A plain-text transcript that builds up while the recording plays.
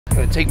I'm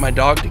gonna take my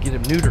dog to get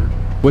him neutered.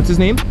 What's his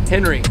name?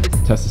 Henry.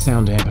 Test the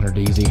sound dampener,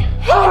 Daisy.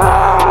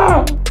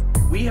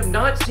 We have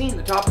not seen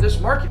the top of this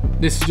market.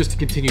 This is just a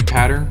continued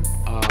pattern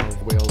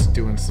of whales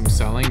doing some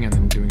selling and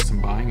then doing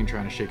some buying and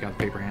trying to shake out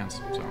the paper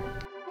hands. So.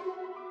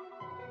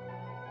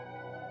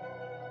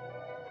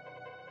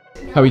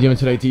 How are we doing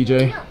today,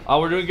 TJ?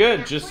 We're doing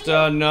good. Just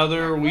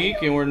another week,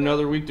 and we're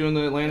another week doing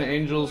the Atlanta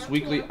Angels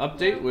weekly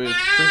update with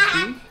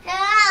Christy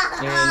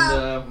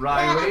and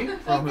Riley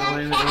from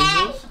Atlanta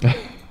Angels.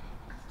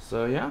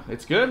 So yeah,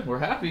 it's good. We're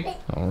happy.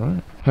 All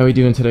right. How are we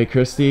doing today,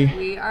 Christy?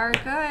 We are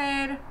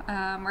good.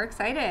 We're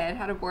excited.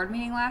 Had a board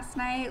meeting last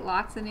night.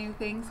 Lots of new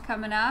things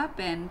coming up,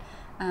 and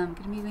gonna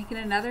be making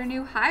another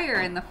new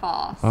hire in the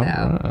fall. So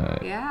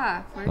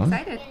yeah, we're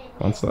excited.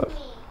 Fun stuff.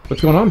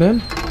 What's going on,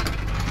 Ben?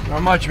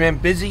 Not much, man.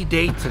 Busy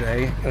day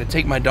today. I'm gonna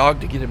take my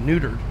dog to get him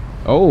neutered.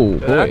 Oh,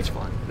 So boy. that's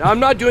fun. Now, I'm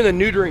not doing the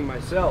neutering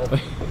myself.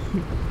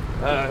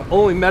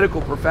 Only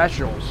medical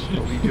professionals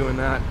will be doing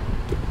that.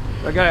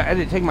 I had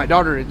to take my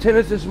daughter to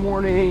tennis this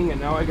morning, and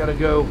now I gotta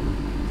go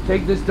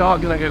take this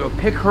dog, and I gotta go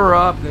pick her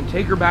up, and then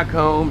take her back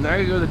home. Then I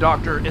gotta go to the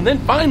doctor, and then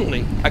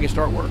finally I can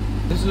start work.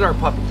 This is our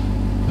puppy.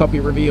 Puppy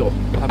reveal.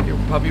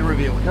 Puppy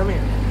reveal. Come here.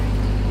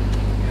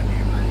 Come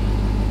here, buddy.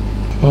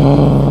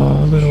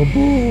 Oh, little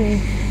bull.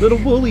 Little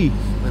bully.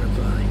 Little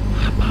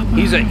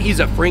buddy. He's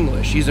a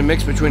Fringlish. He's a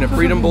mix between a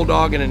Freedom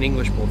Bulldog and an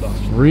English Bulldog.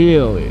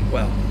 Really?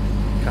 Well,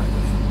 kind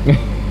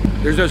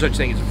of. There's no such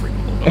thing as a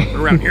Freedom Bulldog,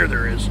 but around here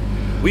there is.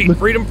 We eat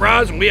freedom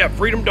fries and we have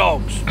freedom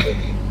dogs.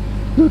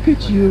 Look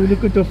at you.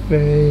 Look at the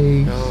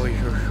face. Oh, you're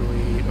so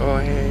sweet. Oh,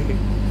 hey.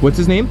 What's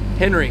his name?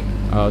 Henry.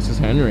 Oh, this is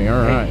Henry.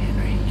 All right. Hey,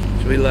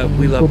 Henry. So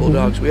we love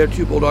bulldogs. We have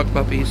 2 bulldog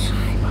puppies,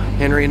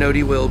 Henry and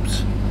Odie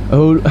Wilbs.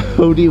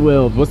 Odie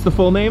Wilbs. What's the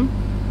full name?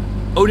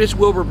 Otis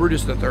Wilbur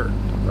Brutus III.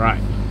 Right.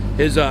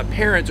 His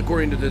parents,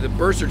 according to the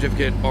birth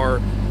certificate,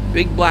 are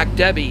Big Black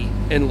Debbie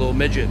and Little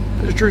Midget.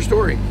 It's a true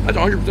story. That's a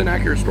 100%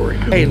 accurate story.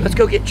 Hey, let's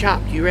go get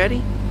chopped. You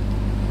ready?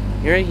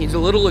 You ready? He's a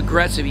little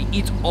aggressive. He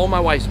eats all my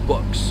wife's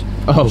books.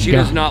 Oh, she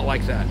does not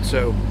like that.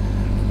 So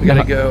we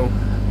gotta go,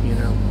 you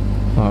know.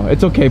 Oh,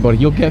 it's okay, buddy.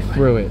 You'll get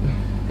through it.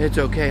 It's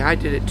okay. I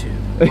did it too.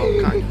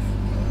 Well, kind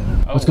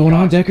of. What's going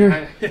on,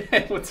 Decker?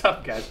 What's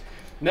up, guys?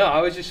 No,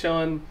 I was just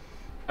showing,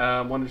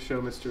 wanted to show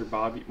Mr.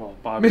 Bobby, well,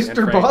 Bobby and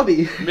Mr. Frank.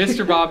 Bobby.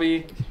 Mr.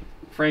 Bobby,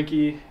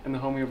 Frankie, and the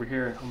homie over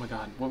here. Oh my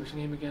God, what was your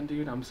name again,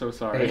 dude? I'm so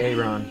sorry. Hey,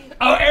 Ron.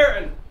 Oh,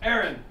 Aaron.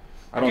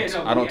 I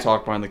don't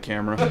talk behind the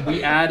camera.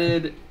 We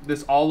added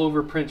this all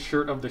over print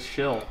shirt of the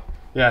shill.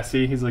 Yeah,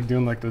 see, he's like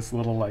doing like this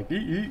little like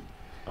eat.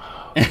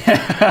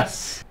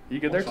 Yes. You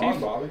good there,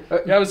 Chief?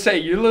 Yeah, I would say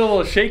you're a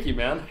little shaky,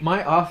 man.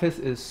 My office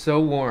is so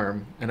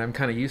warm, and I'm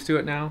kind of used to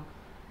it now.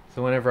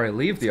 So whenever I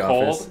leave the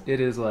office, it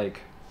is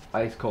like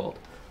ice cold.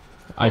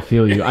 I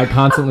feel you. I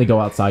constantly go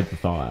outside to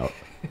thaw out.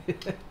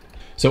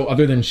 So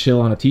other than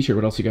chill on a t-shirt,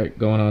 what else you got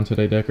going on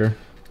today, Decker?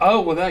 Oh,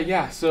 well,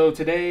 yeah. So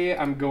today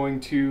I'm going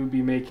to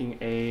be making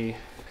a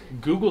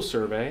Google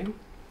survey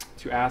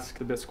to ask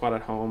the Bit Squad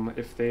at home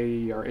if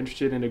they are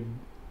interested in a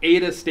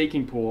ADA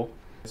staking pool.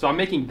 So I'm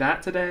making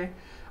that today.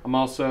 I'm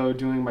also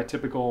doing my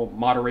typical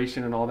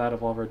moderation and all that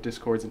of all of our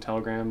Discords and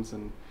Telegrams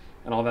and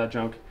all that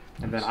junk.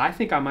 Nice. And then I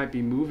think I might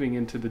be moving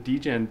into the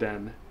DGen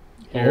den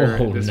here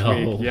this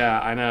week. Yeah,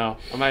 I know.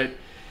 I might.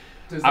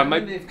 Does that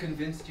mean they've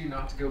convinced you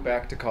not to go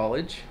back to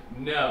college?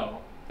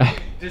 No.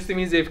 Just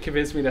means they've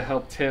convinced me to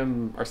help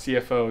Tim, our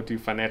CFO, do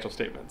financial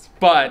statements.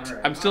 But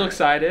I'm still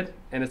excited,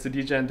 and it's a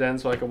DGen den,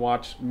 so I can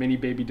watch mini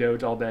baby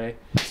Doge all day.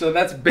 So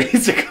that's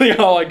basically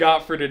all I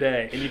got for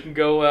today. And you can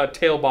go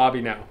tail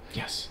Bobby now.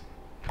 Yes.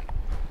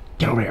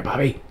 Get over here,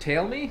 Bobby.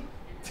 Tail me?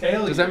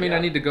 Tail. Does that mean I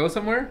need to go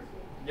somewhere?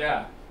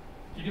 Yeah.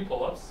 Can you do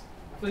pull-ups?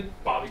 I feel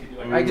like Bobby could do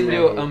like. I can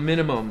do a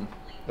minimum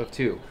of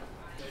 2.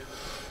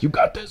 You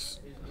got this.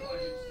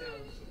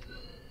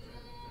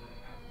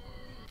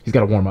 He's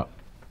got to warm up.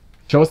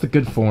 Show us the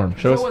good form.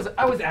 Show us.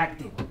 I was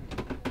acting.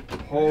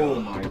 Oh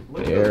my.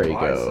 There he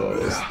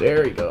goes.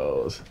 There he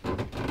goes.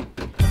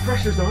 The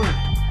pressure's on.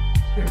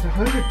 There's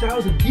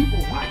 100,000 people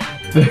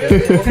watching.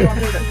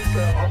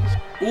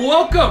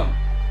 Welcome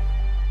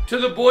to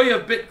the boy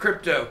of Bit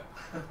Crypto.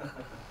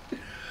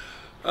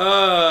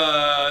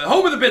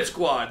 Home of the Bit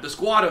Squad, the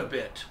squad of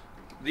Bit.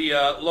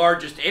 The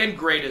largest and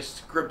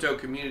greatest crypto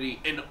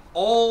community in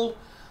all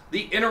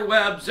the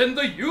interwebs and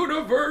the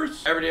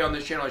universe. Every day on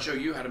this channel I show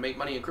you how to make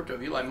money in crypto.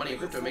 If you like money in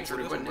crypto, make sure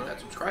to go ahead and hit that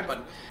subscribe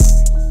button.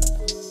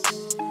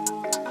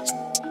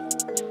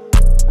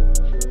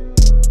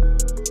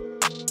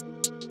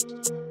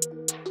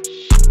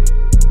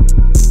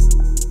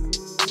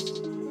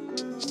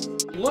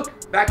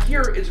 Look back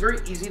here, it's very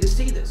easy to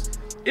see this.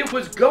 It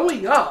was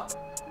going up,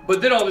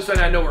 but then all of a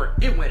sudden I know where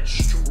it went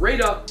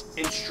straight up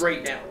and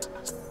straight down.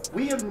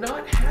 We have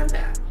not had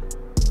that.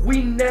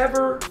 We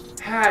never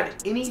had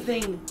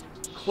anything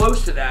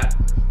close to that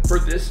for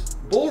this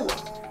bull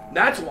run.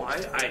 That's why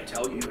I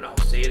tell you, and I'll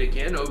say it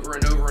again over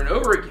and over and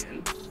over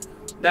again,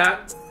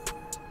 that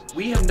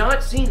we have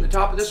not seen the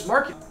top of this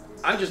market.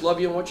 I just love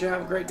you and want you to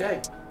have a great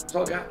day. That's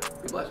all I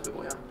got. Be blessed,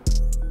 people. Yeah.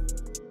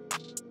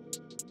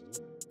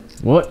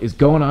 What is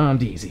going on,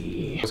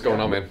 DZ? What's going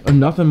on, man?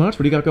 Nothing much.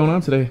 What do you got going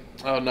on today?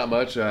 Oh, not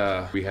much.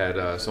 We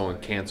had someone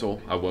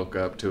cancel. I woke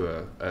up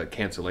to a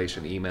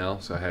cancellation email,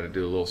 so I had to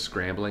do a little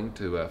scrambling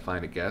to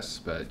find a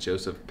guest. But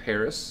Joseph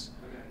Paris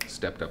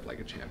stepped up like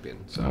a champion.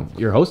 So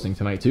you're hosting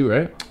tonight too,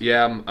 right?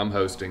 Yeah, I'm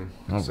hosting.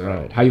 All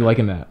right. How you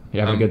liking that?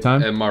 You having a good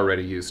time? I'm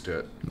already used to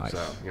it. Nice.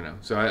 So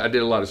so I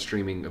did a lot of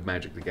streaming of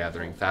Magic the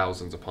Gathering,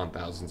 thousands upon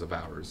thousands of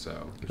hours.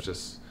 So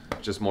it's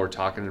just more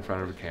talking in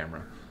front of a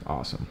camera.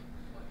 Awesome.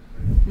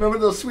 Remember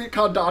those sweet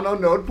Cardano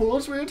node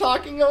pools we were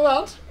talking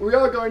about? We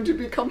are going to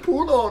become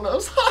pool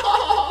owners.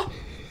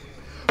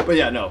 But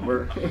yeah, no,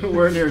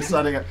 we're in here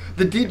setting up.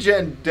 The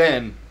Degen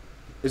Den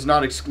is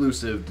not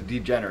exclusive to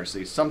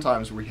degeneracy.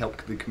 Sometimes we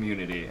help the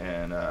community,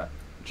 and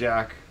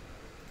Jack,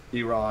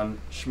 Eron,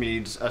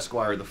 Schmeeds,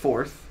 Esquire the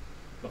Fourth,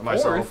 and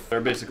myself,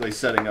 they're basically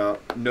setting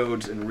up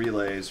nodes and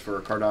relays for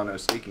Cardano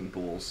staking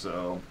pools.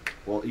 So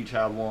we'll each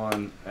have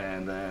one,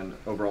 and then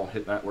overall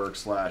Hit Network /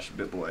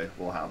 BitBoy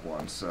will have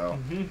one. So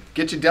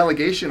get your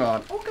delegation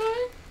on.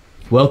 Okay.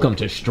 Welcome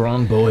to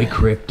Strong Boy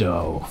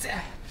Crypto.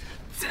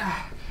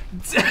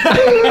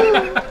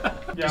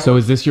 So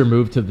is this your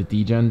move to the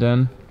Degen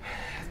Den?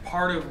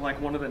 Part of like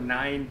one of the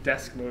 9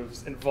 desk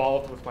moves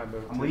involved with my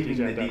move. I'm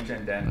leaving the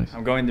Degen Den. Nice.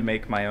 I'm going to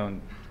make my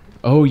own.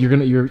 Oh,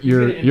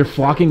 you're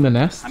flocking the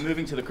nest? I'm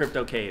moving to the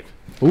crypto cave.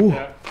 Ooh.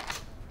 Yeah.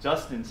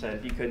 Justin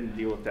said he couldn't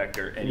deal with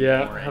Decker anymore,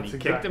 Yeah, and that's he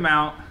kicked him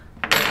out.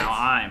 Now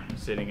I'm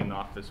sitting in the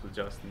office with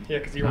Justin. Yeah,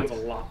 because he runs a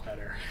lot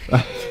better.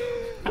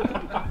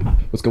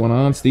 What's going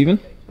on, Steven?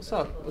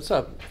 What's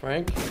up,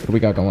 Frank? What do we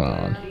got going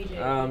on?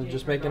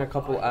 Just making a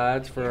couple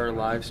ads for our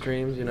live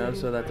streams,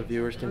 so that the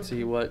viewers can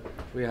see what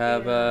we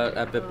have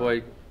at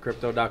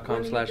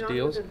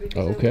bitboycrypto.com/deals.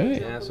 Okay.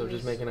 Yeah, so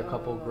just making a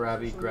couple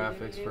grabby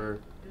graphics to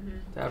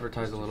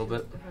advertise a little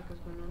bit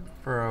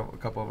for a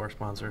couple of our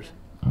sponsors.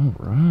 All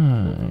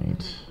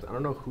right. I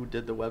don't know who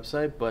did the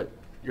website, but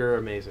you're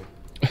amazing.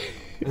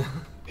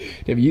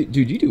 Dude,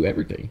 you do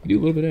everything. You do a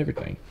little bit of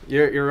everything.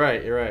 You're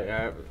right.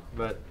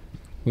 But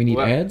we need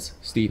ads,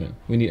 Steven.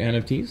 We need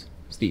NFTs,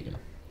 Steven.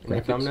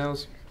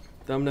 Thumbnails,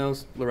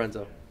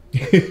 Lorenzo.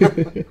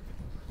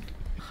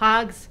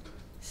 Hogs,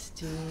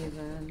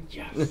 Steven.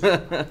 Yes.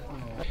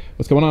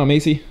 What's going on,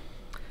 Macy?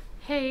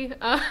 Hey.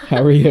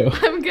 How are you?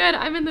 I'm good.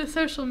 I'm in the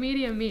social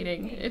media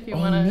meeting. If you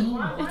wanna,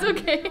 no. It's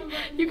okay.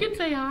 You can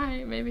say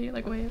hi, maybe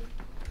like wave.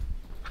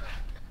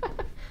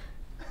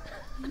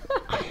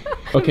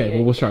 Okay,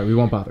 well we'll try. We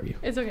won't bother you.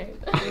 It's okay.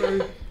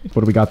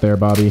 What do we got there,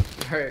 Bobby?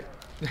 All right.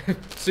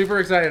 Super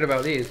excited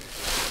about these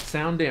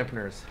sound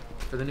dampeners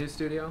for the new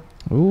studio.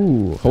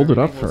 Ooh, hold it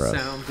up Everything for will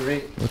us. Sound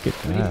great. Look at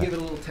We need to that. give it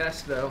a little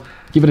test though.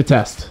 Give it a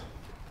test.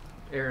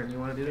 Aaron, you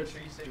want to do this?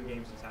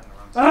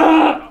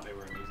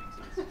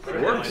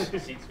 It works.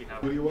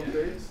 What do you want,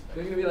 Days?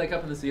 They're gonna be like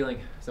up in the ceiling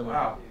somewhere.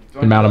 Wow.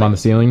 And mount them on the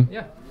ceiling?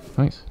 Yeah.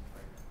 Nice.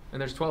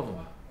 And there's 12 of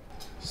them.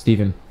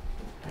 Steven,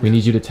 we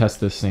need you to test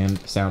this sound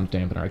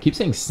dampener. I keep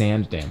saying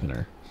sand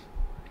dampener.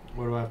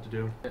 What do I have to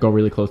do? Go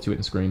really close to it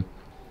and scream.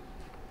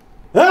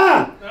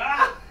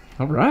 Ah!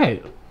 All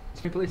right.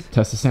 Please.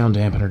 Test the sound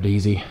dampener,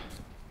 Daisy.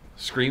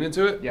 Scream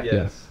into it? Yeah.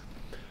 Yes.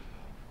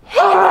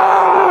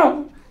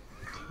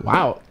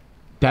 Wow.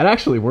 That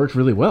actually worked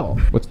really well.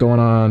 What's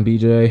going on,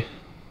 BJ?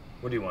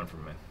 What do you want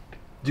from me?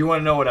 Do you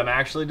want to know what I'm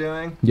actually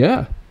doing?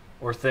 Yeah.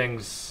 Or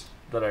things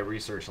that I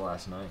researched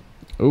last night?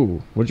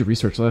 Oh, what did you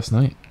research last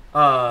night?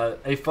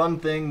 A fun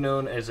thing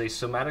known as a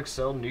somatic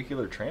cell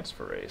nuclear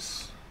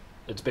transferase.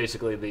 It's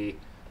basically the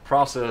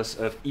process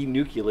of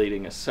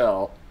enucleating a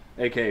cell,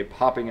 aka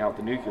popping out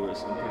the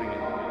nucleus and putting it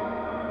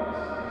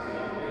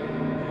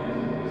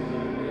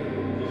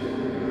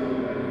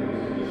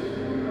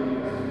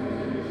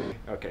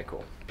Okay,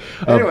 cool.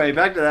 Anyway,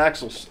 back to the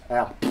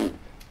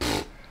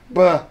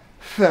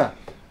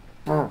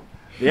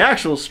the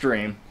actual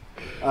stream.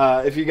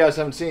 If you guys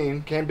haven't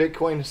seen, can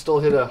Bitcoin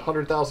still hit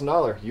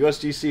 $100,000?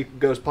 USDC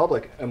goes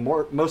public, and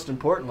most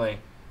importantly,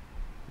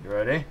 you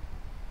ready?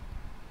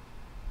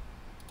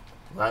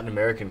 Latin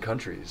American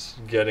countries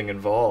getting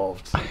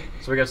involved.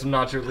 So we got some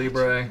Nacho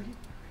Libre,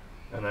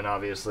 and then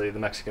obviously the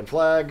Mexican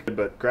flag.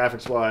 But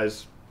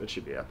graphics-wise, it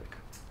should be epic.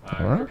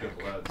 All right.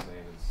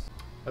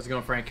 How's it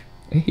going, Frank?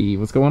 Hey,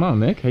 what's going on,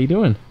 Nick? How you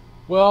doing?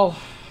 Well,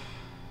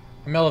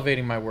 I'm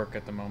elevating my work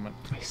at the moment.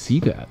 I see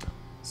that.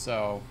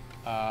 So,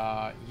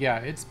 yeah,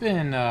 it's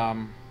been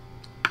a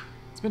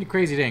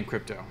crazy day in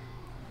crypto.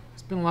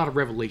 It's been a lot of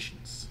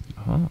revelations.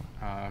 Oh.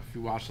 If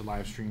you watched the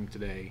live stream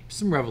today,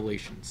 some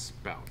revelations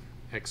about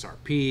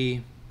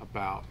XRP,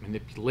 about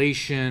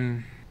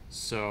manipulation.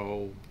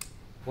 So,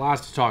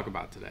 lots to talk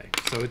about today.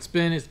 So it's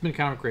been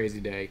kind of a crazy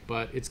day,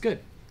 but it's good.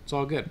 It's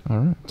all good. All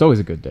right. It's always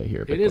a good day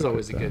here. It is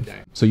always a good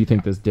day. So you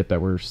think this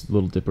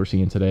little dip we're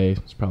seeing today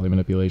is probably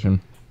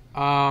manipulation?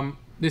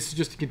 This is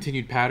just a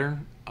continued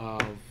pattern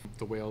of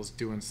the whales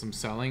doing some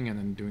selling and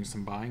then doing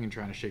some buying and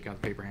trying to shake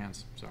out the paper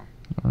hands. So.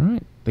 All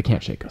right. They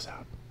can't shake us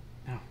out.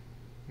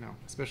 No,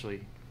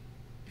 especially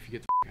if you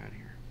get the out of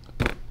here.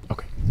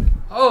 Okay.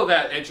 Oh,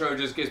 that intro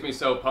just gets me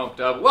so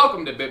pumped up.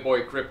 Welcome to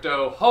BitBoy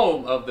Crypto,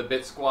 home of the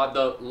Bit Squad,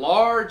 the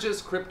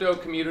largest crypto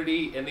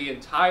community in the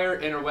entire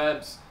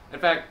interwebs. In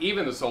fact,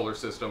 even the solar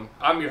system.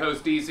 I'm your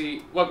host,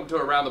 DZ. Welcome to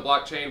Around the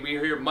Blockchain. We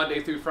are here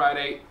Monday through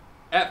Friday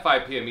at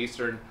 5 p.m.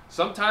 Eastern.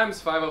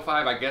 Sometimes 5:05.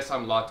 I guess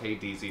I'm Latte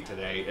DZ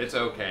today. It's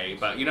okay.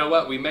 But you know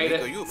what? We made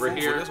it. We're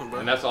here,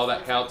 and that's all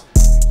that counts.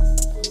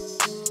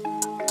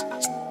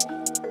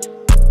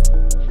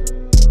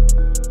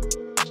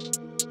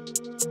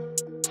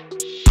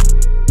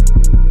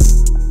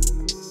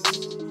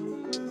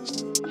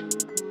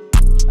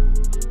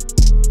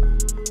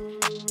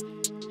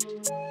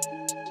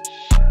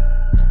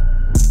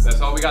 That's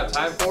all we got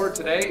time for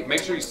today.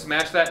 Make sure you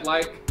smash that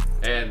like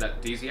and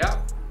DZ out.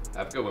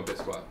 Have a good one, Bit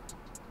Squad.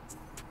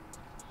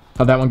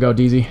 How'd that one go,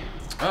 DZ?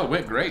 Oh,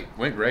 went great.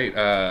 Went great.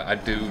 I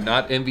do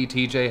not envy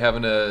TJ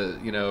having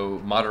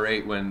to,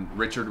 moderate when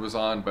Richard was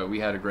on, but we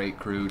had a great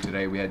crew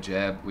today. We had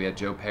Jeb, we had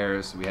Joe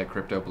Paris, we had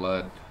Crypto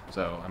Blood.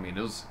 So, I mean,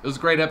 it was a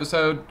great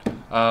episode.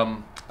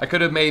 I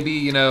could have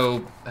maybe, had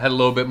a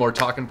little bit more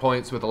talking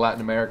points with the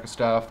Latin America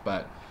stuff,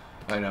 but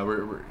I know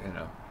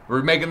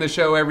we're making the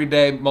show every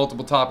day,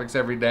 multiple topics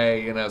every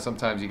day.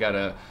 Sometimes you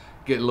gotta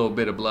get a little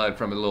bit of blood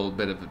from a little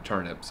bit of a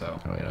turnip. So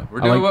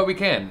we're doing what we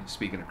can.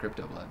 Speaking of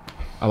crypto blood,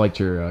 I liked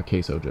your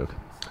queso joke.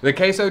 The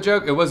queso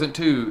joke, it wasn't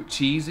too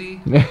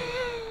cheesy.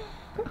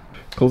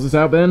 Close this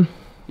out, Ben.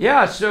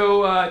 Yeah,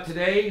 so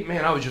today,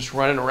 man, I was just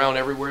running around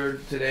everywhere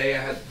today.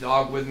 I had the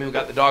dog with me. We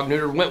got the dog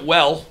neutered. Went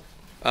well.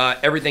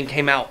 Everything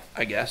came out,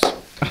 I guess.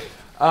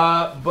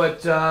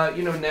 But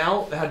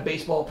now I had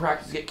baseball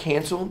practice get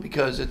canceled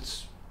because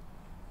it's,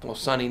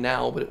 sunny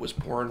now, but it was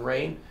pouring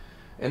rain.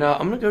 And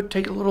I'm going to go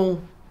take a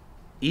little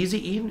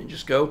easy evening.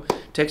 Just go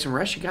take some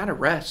rest. You got to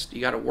rest.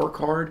 You got to work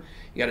hard.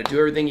 You got to do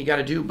everything you got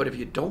to do. But if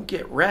you don't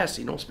get rest,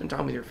 you don't spend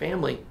time with your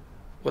family,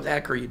 what the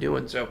heck are you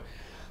doing? So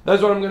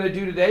that's what I'm going to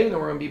do today. Then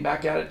we're going to be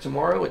back at it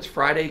tomorrow. It's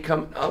Friday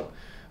coming up.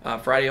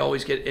 Friday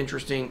always get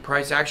interesting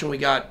price action. We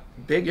got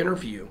big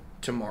interview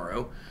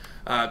tomorrow.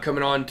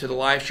 Coming on to the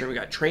live stream, we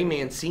got Trey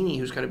Mancini,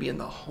 who's going to be in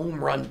the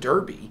Home Run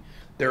Derby.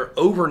 They're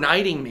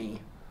overnighting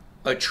me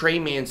a Trey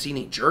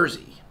Mancini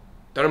jersey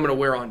that I'm going to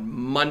wear on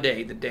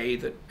Monday, the day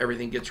that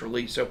everything gets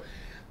released. So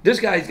this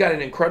guy's got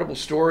an incredible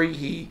story.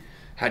 He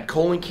had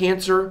colon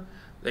cancer.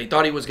 They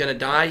thought he was going to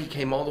die. He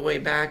came all the way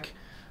back,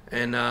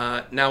 and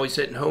now he's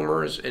hitting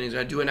homers, and he's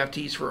going to do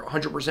NFTs for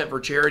 100% for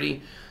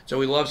charity. So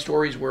we love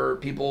stories where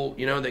people,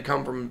 they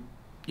come from,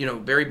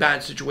 very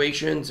bad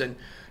situations and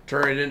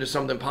turn it into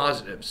something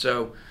positive.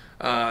 So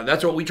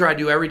that's what we try to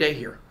do every day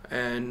here.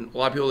 And a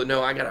lot of people that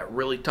know I got a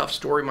really tough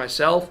story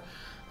myself.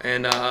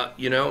 And,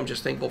 I'm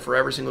just thankful for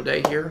every single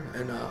day here.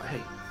 And,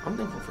 hey, I'm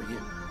thankful for you.